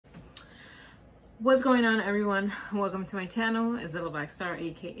What's going on, everyone? Welcome to my channel. It's Zilla Black Star,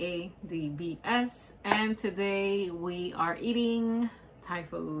 aka DBS, and today we are eating Thai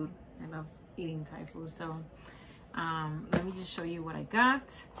food. I love eating Thai food, so let me just show you what I got.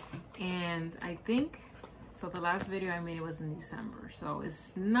 And I think so the last video I made, it was in December, so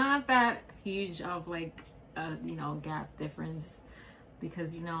it's not that huge of like a gap difference, because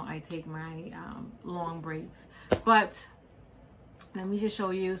I take my long breaks. But let me just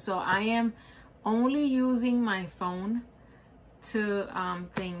show you. So I am only using my phone to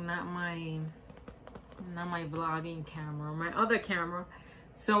not my vlogging camera, my other camera.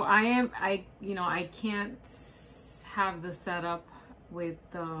 So I can't have the setup with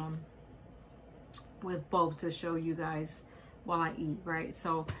both to show you guys while I eat, right?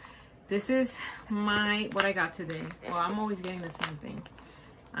 So this is what I got today. Well, I'm always getting the same thing.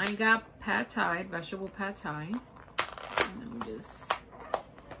 I got pad thai, vegetable pad thai. Let me just,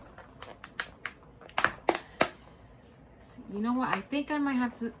 you know what? I think I might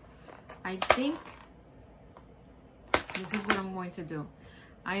have to, I think this is what I'm going to do.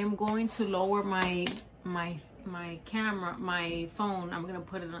 I am going to lower my camera, my phone. I'm going to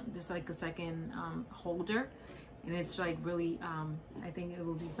put it on just like a second holder. And it's like really, I think it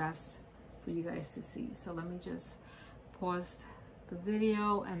will be best for you guys to see. So let me just pause the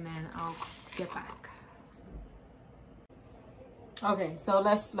video and then I'll get back. Okay, so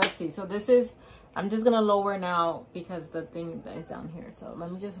let's see. So this is, I'm just gonna lower now because the thing that is down here. So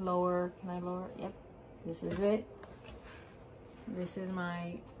let me just lower. Can I lower? Yep, this is it. This is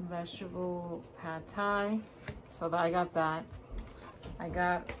my vegetable pad thai. So I got that. I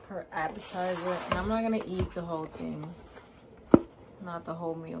got her appetizer, and I'm not gonna eat the whole thing, not the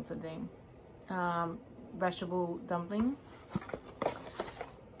whole meal today. Vegetable dumpling,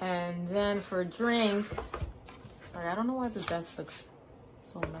 and then for drink. Sorry, I don't know why the desk looks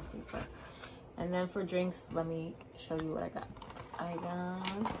so messy, but and then for drinks, let me show you what I got. I got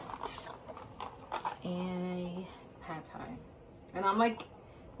a pad thai, and I'm like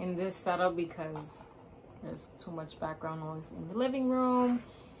in this setup because there's too much background noise in the living room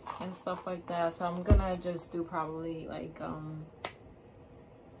and stuff like that. So I'm gonna just do probably like kind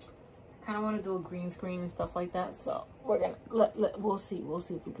of want to do a green screen and stuff like that. So we're gonna we'll see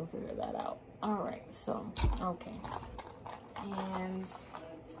if we can figure that out. All right, so okay, and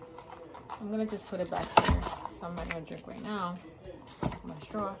I'm gonna just put it back here. So I'm not gonna drink right now. My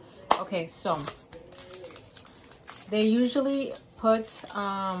straw. Okay, so they usually put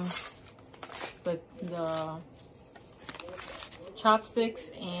the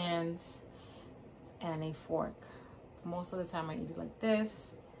chopsticks and a fork. Most of the time I eat it like this,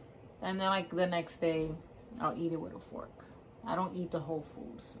 and then like the next day I'll eat it with a fork. I don't eat the whole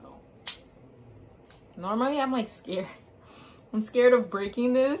food, so normally I'm like scared. I'm scared of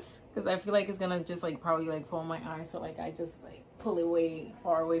breaking this because I feel like it's gonna just like probably like pull my eye, so like I just like pull it way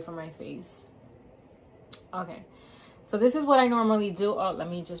far away from my face. Okay, so this is what I normally do. Oh, let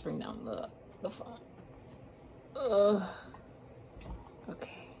me just bring down the phone.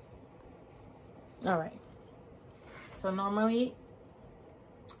 Okay, all right, so normally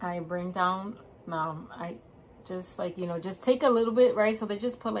I bring down, I just like just take a little bit, right? So they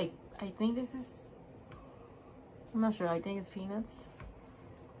just put like, I think this is, I'm not sure, I think it's peanuts,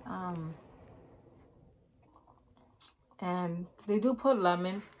 and they do put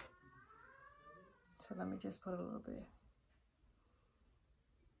lemon, so let me just put a little bit.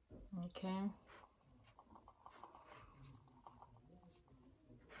 Okay,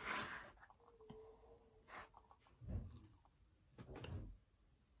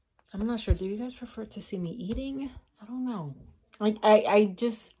 I'm not sure, do you guys prefer to see me eating? I don't know, like I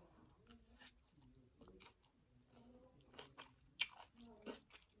just,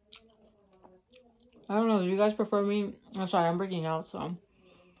 I don't know, do you guys prefer me? I'm sorry, I'm breaking out, so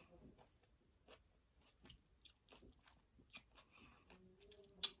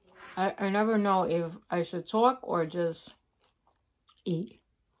I never know if I should talk or just eat.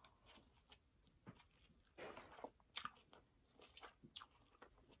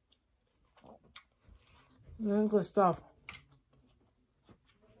 Very good stuff.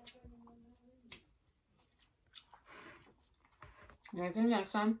 Yeah, I think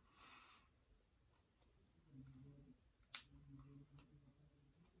next time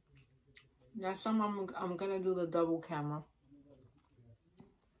I'm gonna do the double camera.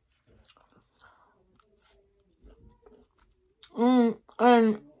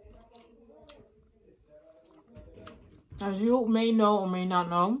 And as you may know or may not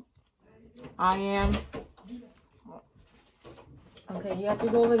know, I am, okay, you have to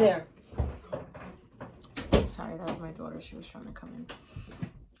go over there. Sorry, that was my daughter. She was trying to come in.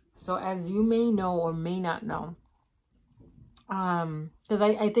 So as you may know or may not know, because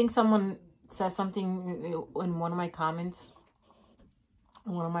I think someone said something in one of my comments,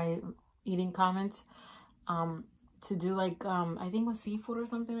 one of my eating comments, to do like, I think it was seafood or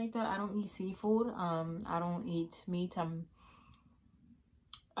something like that. I don't eat seafood. I don't eat meat. I'm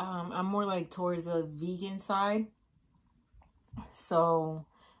more like towards the vegan side. So,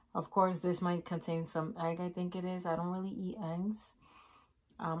 of course, this might contain some egg, I think it is. I don't really eat eggs.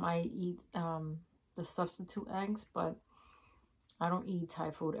 I eat the substitute eggs, but I don't eat Thai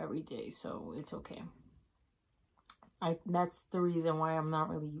food every day, so it's okay. That's the reason why I'm not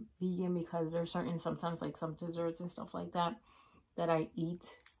really vegan, because there's certain, sometimes like some desserts and stuff like that that I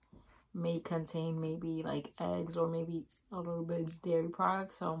eat may contain maybe like eggs or maybe a little bit of dairy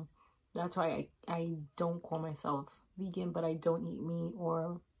products. So that's why I don't call myself vegan, but I don't eat meat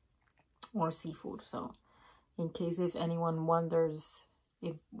or seafood. So in case if anyone wonders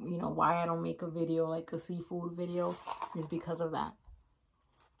if, you know, why I don't make a video like a seafood video, is because of that.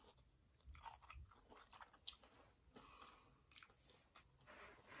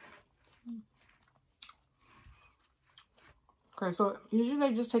 Okay, so usually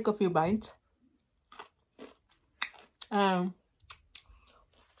I just take a few bites. I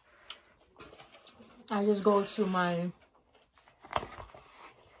just go to my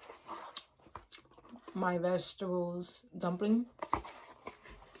vegetables dumpling.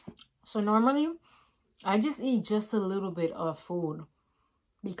 So normally I just eat just a little bit of food,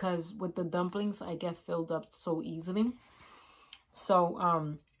 because with the dumplings I get filled up so easily. So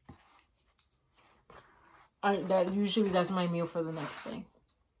that's my meal for the next day,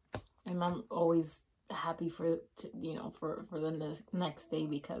 and I'm always happy for the next day,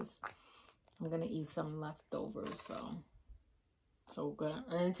 because I'm gonna eat some leftovers. So good,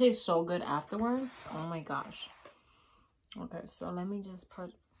 and it tastes so good afterwards. Oh my gosh. Okay, so let me just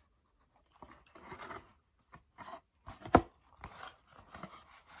put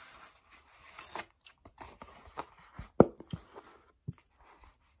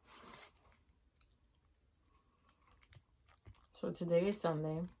so today is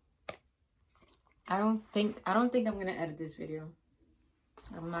Sunday. I don't think I'm gonna edit this video.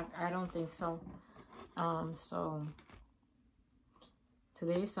 I don't think so. So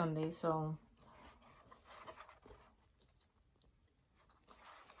today is Sunday, so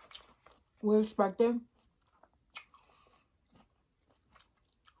we're expecting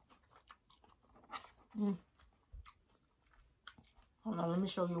hold on, let me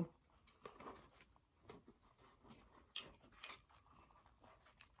show you.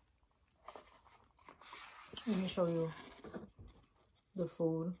 Let me show you the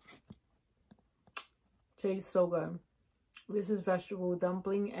food. Tastes so good. This is vegetable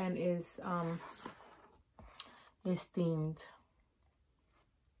dumpling, and is steamed.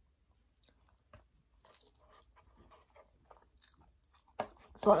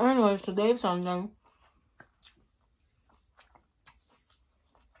 So anyways, today is Sunday.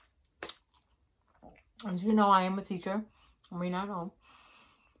 As you know, I am a teacher. I mean, I know.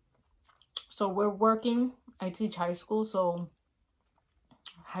 So we're working. I teach high school, so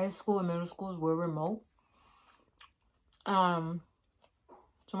high school and middle schools, we're remote.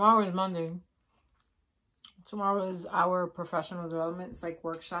 Tomorrow is Monday. Tomorrow is our professional development. It's like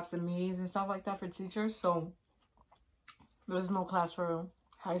workshops and meetings and stuff like that for teachers. So there's no class for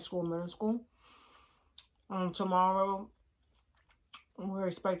high school, middle school. Tomorrow we're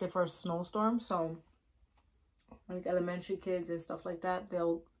expected for a snowstorm, so like elementary kids and stuff like that,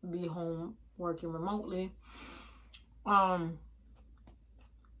 they'll be home working remotely. So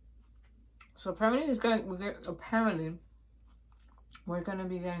apparently we're gonna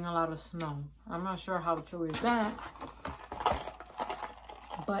be getting a lot of snow. I'm not sure how true is that,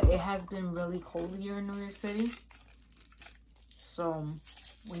 but it has been really cold here in New York City, so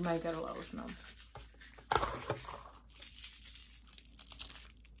we might get a lot of snow.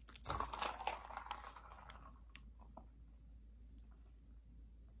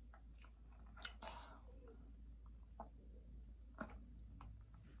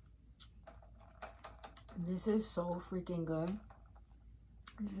 This is so freaking good.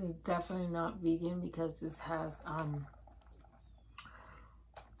 This is definitely not vegan, because this has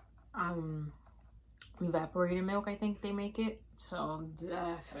evaporated milk, I think they make it. So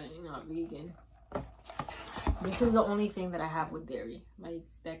definitely not vegan. This is the only thing that I have with dairy, like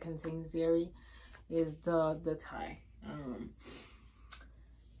that contains dairy, is the Thai.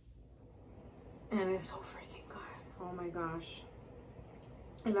 And it's so freaking good. Oh my gosh.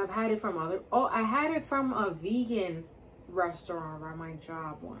 And I've had it from I had it from a vegan restaurant at my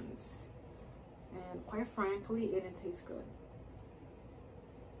job once. And quite frankly, it didn't taste good.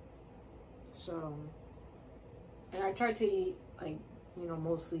 So, and I tried to eat like, you know,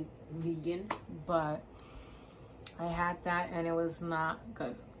 mostly vegan, but I had that and it was not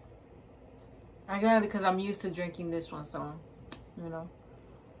good. I got it because I'm used to drinking this one, so, you know.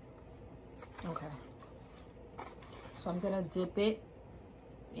 Okay. So I'm gonna dip it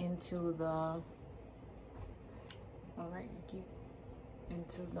into the, all right, keep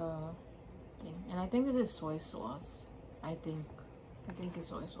into the thing. And I think this is soy sauce. I think it's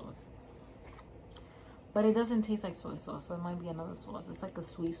soy sauce. But it doesn't taste like soy sauce, so it might be another sauce. It's like a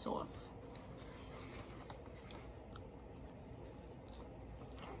sweet sauce.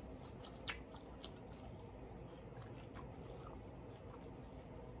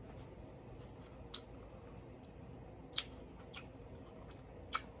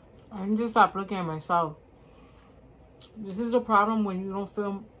 I need to stop looking at myself. This is the problem when you don't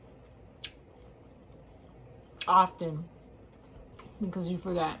film often because you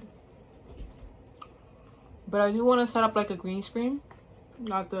forget. But I do want to set up like a green screen.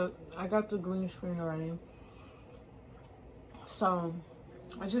 I got the green screen already. So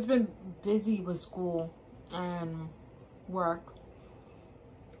I've just been busy with school and work.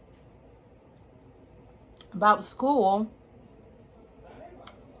 About school,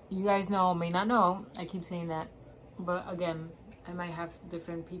 you guys know, may not know, I keep saying that, but again, I might have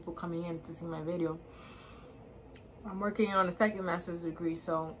different people coming in to see my video. I'm working on a second master's degree,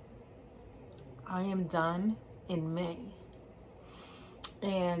 so I am done in May.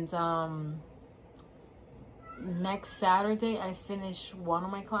 And next Saturday I finish one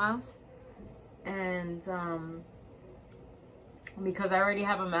of my class, and because I already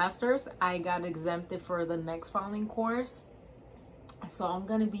have a master's, I got exempted for the next following course. So I'm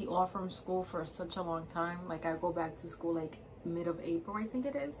gonna be off from school for such a long time. Like I go back to school like mid of April, I think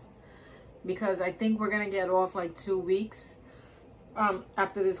it is, because I think we're gonna get off like 2 weeks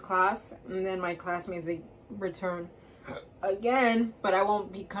after this class, and then my classmates, they return again, but I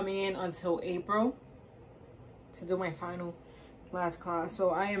won't be coming in until April to do my final last class. So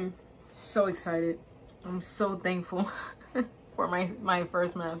I am so excited. I'm so thankful for my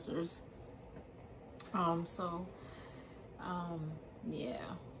first master's.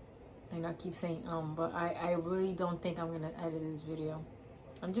 Yeah, I know I keep saying but I really don't think I'm gonna edit this video.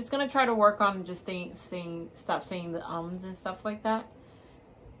 I'm just gonna try to work on just stop saying the ums and stuff like that,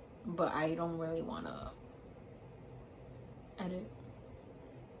 but I don't really want to edit.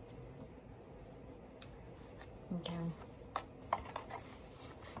 Okay,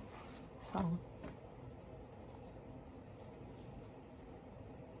 so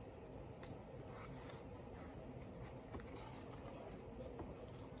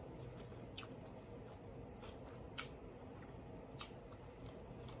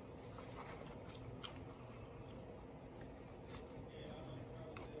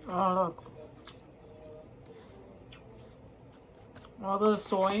oh look, all the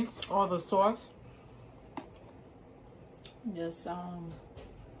soy, all the sauce just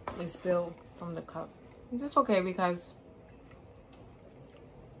is spilled from the cup. It's just okay because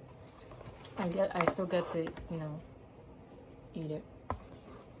I still get to, you know, eat it.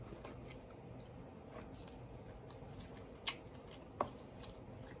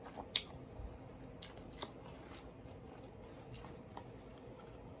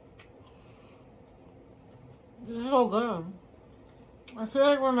 This is so good. I feel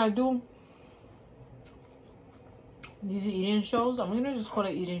like when I do these eating shows, I'm gonna just call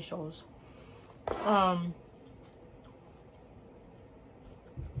it eating shows.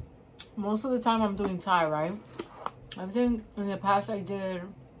 Most of the time I'm doing Thai, right? I think in the past I did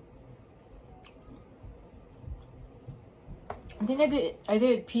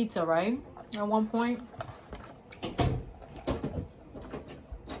pizza, right? At one point.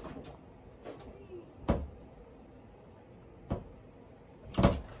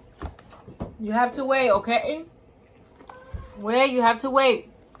 You have to wait, okay? Wait, you have to wait.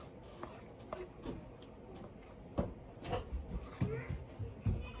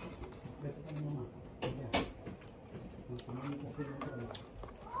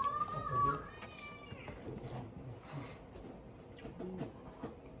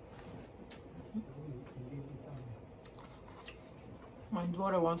 My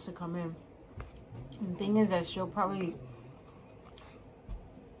daughter wants to come in. And the thing is that she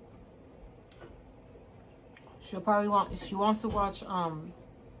wants to watch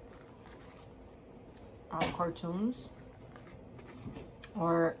cartoons,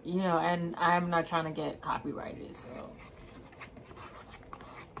 or you know, and I'm not trying to get copyrighted, so,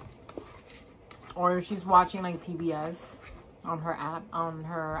 or if she's watching like PBS on her app on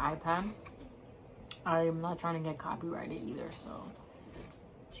her iPad, I'm not trying to get copyrighted either, so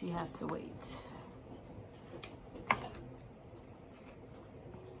she has to wait.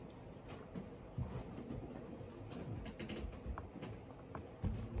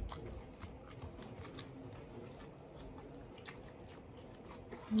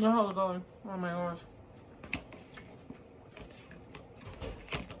 No, how's it going? Oh my gosh.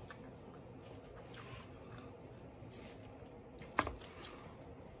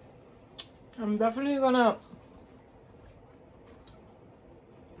 I'm definitely gonna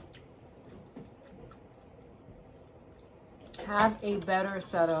have a better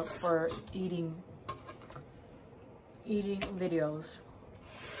setup for eating videos.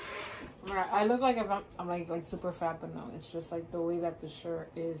 I look like I'm like super fat, but no, it's just like the way that the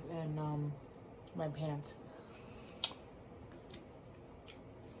shirt is and my pants.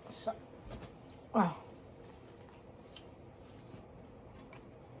 So, oh,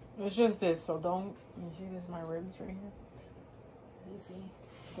 it's just this. So don't you see this? My ribs right here. As you see,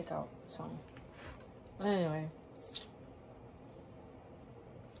 stick out. So anyway,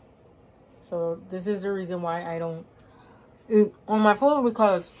 so this is the reason why I don't eat on my food,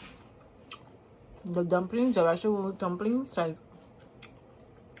 because the dumplings, the vegetable dumplings, like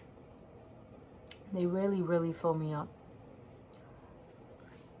they really fill me up.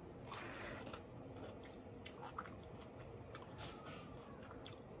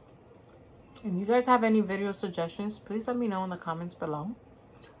 If you guys have any video suggestions, please let me know in the comments below.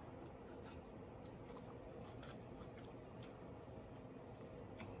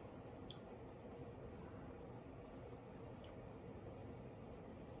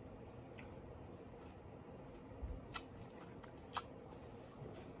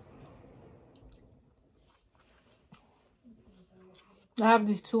 I have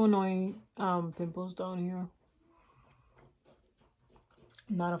these two annoying pimples down here.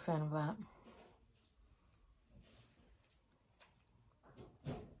 Not a fan of that.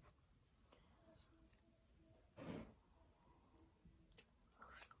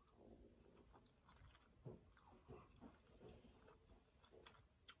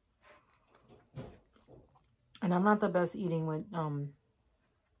 And I'm not the best eating with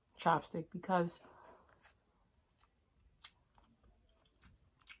chopstick, because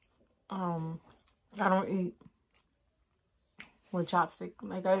I don't eat with chopstick.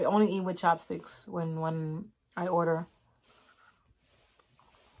 Like I only eat with chopsticks when I order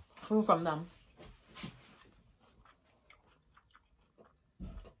food from them.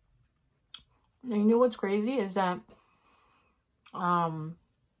 And you know what's crazy is that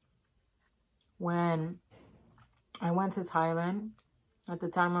when I went to Thailand, at the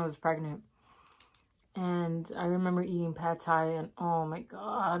time I was pregnant, and I remember eating pad thai, and oh my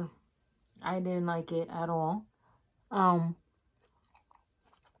god, I didn't like it at all.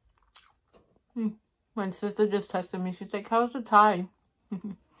 My sister just texted me. She's like, how's the Thai?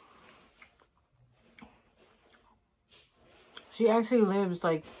 She actually lives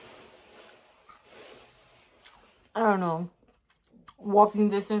like, I don't know, walking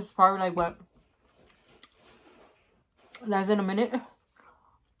distance, probably like what, less than a minute.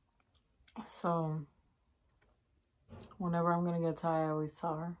 So whenever I'm gonna get Thai, I always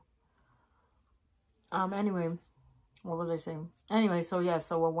tell her. Anyway, what was I saying? Anyway, so yeah,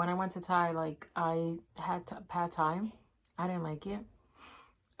 so when I went to Thai, like I had pad Thai. I didn't like it.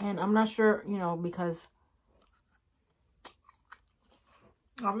 And I'm not sure, you know, because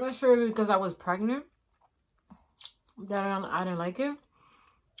I'm not sure because I was pregnant that I didn't like it.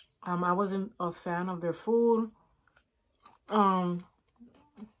 I wasn't a fan of their food. And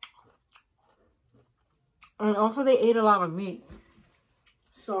also they ate a lot of meat.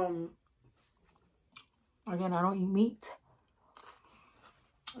 So again, I don't eat meat.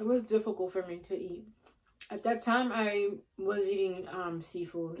 It was difficult for me to eat. At that time, I was eating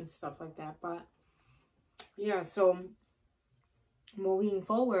seafood and stuff like that. But yeah, so moving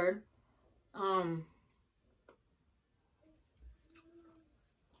forward,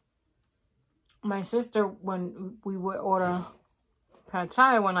 my sister, when we would order pad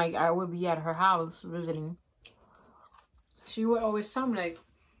thai, when I would be at her house visiting, she would always tell me, like,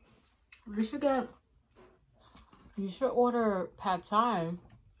 you should order pad thai.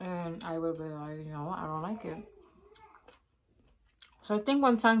 And I would be like, you know, I don't like it. So I think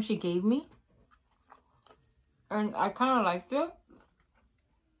one time she gave me, and I kind of liked it.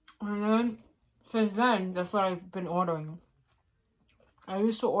 And then since then, that's what I've been ordering. I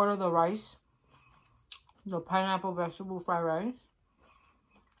used to order the rice, the pineapple vegetable fried rice.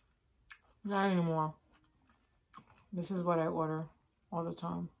 Not anymore. This is what I order all the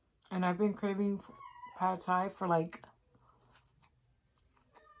time. And I've been craving pad thai for like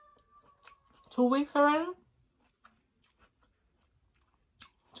 2 weeks already.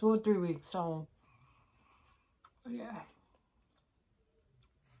 2 or 3 weeks. So yeah,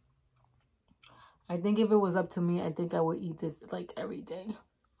 I think if it was up to me, I think I would eat this like every day.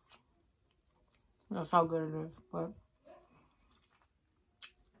 That's how good it is. But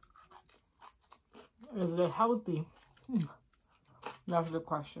is it healthy? That's the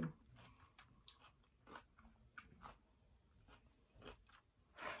question.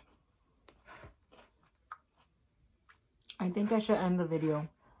 I think I should end the video.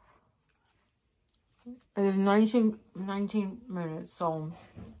 It is 19 minutes, so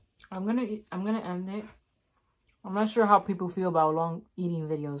I'm gonna end it. I'm not sure how people feel about long eating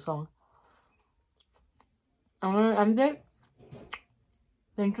videos, so I'm gonna end it.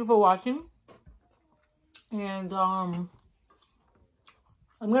 Thank you for watching, and I'm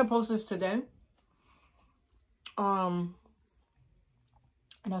gonna post this today. And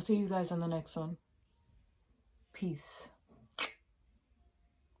I'll see you guys on the next one. Peace.